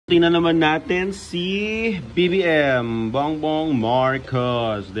Tingnan naman natin si BBM, Bongbong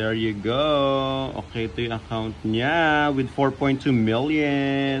Marcos. There you go. Okay, ito yung account niya with 4.2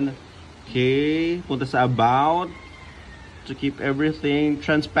 million. Okay, punta sa about to keep everything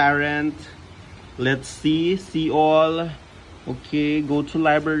transparent. Let's see all. Okay, go to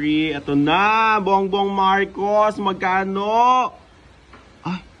library. Ito na, Bongbong Marcos, magkano?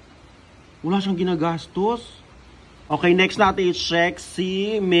 Ay, wala siyang ginagastos. Okay, next natin i-check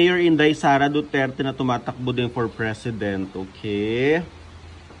si Mayor Inday Sara Duterte na tumatakbo din for president. Okay.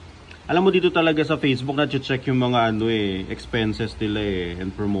 Alam mo dito talaga sa Facebook na check yung mga expenses nila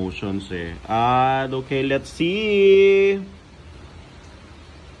and promotions okay, let's see.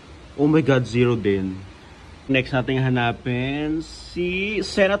 Oh my God, zero din. Next natin hanapin si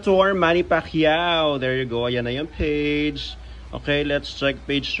Senator Manny Pacquiao. There you go. Ayan na yung page. Okay, let's check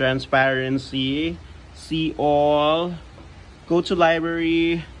page transparency. See all. Go to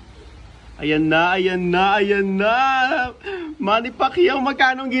library. Ayan na. Manny Pacquiao,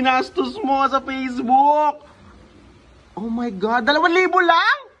 magkano ginastos mo sa Facebook? Oh my God, 2,000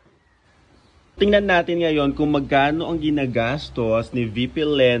 lang? Tingnan natin ngayon kung magkano ang ginagastos ni VP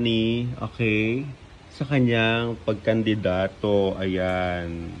Lenny, okay, sa kanyang pagkandidato.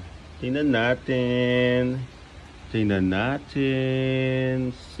 Ayan. Tingnan natin.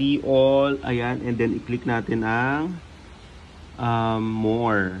 See all. Ayan. And then, i-click natin ang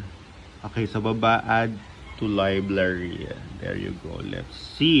more. Okay, sa baba, add to library. There you go. Let's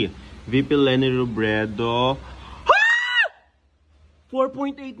see. VP Lenny Robredo. Ha!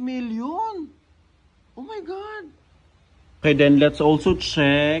 4.8 million. Oh my God. Okay, then let's also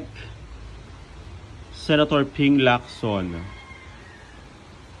check Senator Ping Lacson.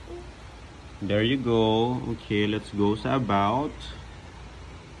 There you go. Okay, let's go sa about.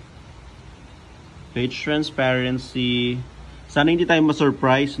 Page transparency. Sana hindi tayo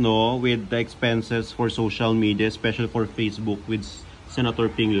ma-surprise, no, with the expenses for social media, especially for Facebook with Senator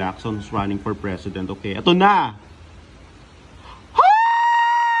Ping Lacson who's running for president. Okay, ito na!